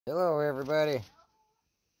Hello everybody.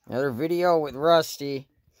 Another video with Rusty.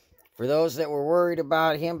 For those that were worried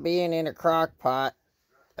about him being in a crock pot,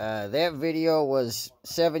 that video was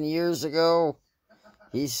 7 years ago.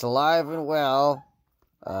 He's alive and well.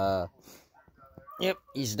 Yep,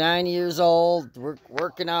 he's 9 years old. We're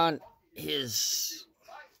working on his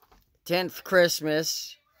 10th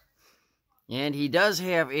Christmas. And he does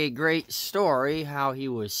have a great story how he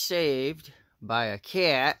was saved by a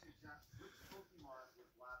cat.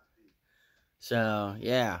 So,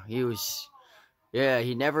 yeah,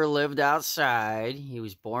 he never lived outside. He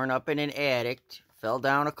was born up in an attic, fell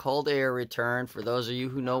down a cold air return, for those of you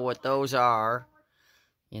who know what those are.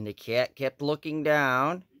 And the cat kept looking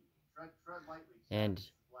down, and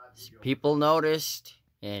people noticed,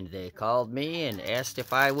 and they called me and asked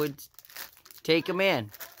if I would take him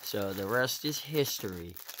in. So the rest is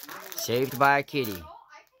history. Saved by a kitty.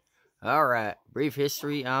 Alright, brief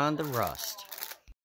history on the Rust.